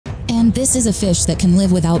And this is a fish that can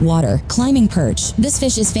live without water. Climbing perch. This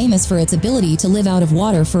fish is famous for its ability to live out of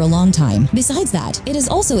water for a long time. Besides that, it is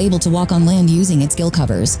also able to walk on land using its gill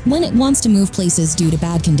covers when it wants to move places due to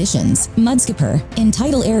bad conditions. Mudskipper. In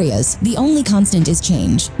tidal areas, the only constant is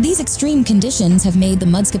change. These extreme conditions have made the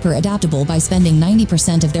mudskipper adaptable by spending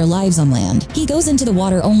 90% of their lives on land. He goes into the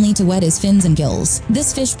water only to wet his fins and gills.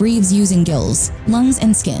 This fish breathes using gills, lungs,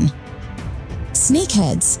 and skin.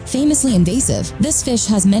 Snakeheads. Famously invasive, this fish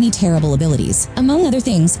has many terrible abilities. Among other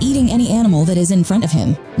things, eating any animal that is in front of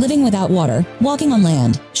him, living without water, walking on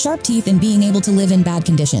land, sharp teeth, and being able to live in bad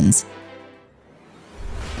conditions.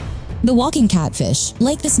 The walking catfish.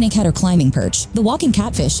 Like the snakehead or climbing perch, the walking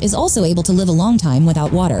catfish is also able to live a long time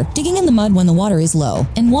without water, digging in the mud when the water is low,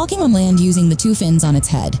 and walking on land using the two fins on its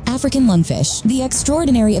head. African lungfish. The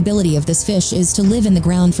extraordinary ability of this fish is to live in the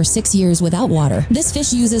ground for 6 years without water. This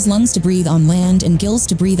fish uses lungs to breathe on land and gills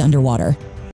to breathe underwater.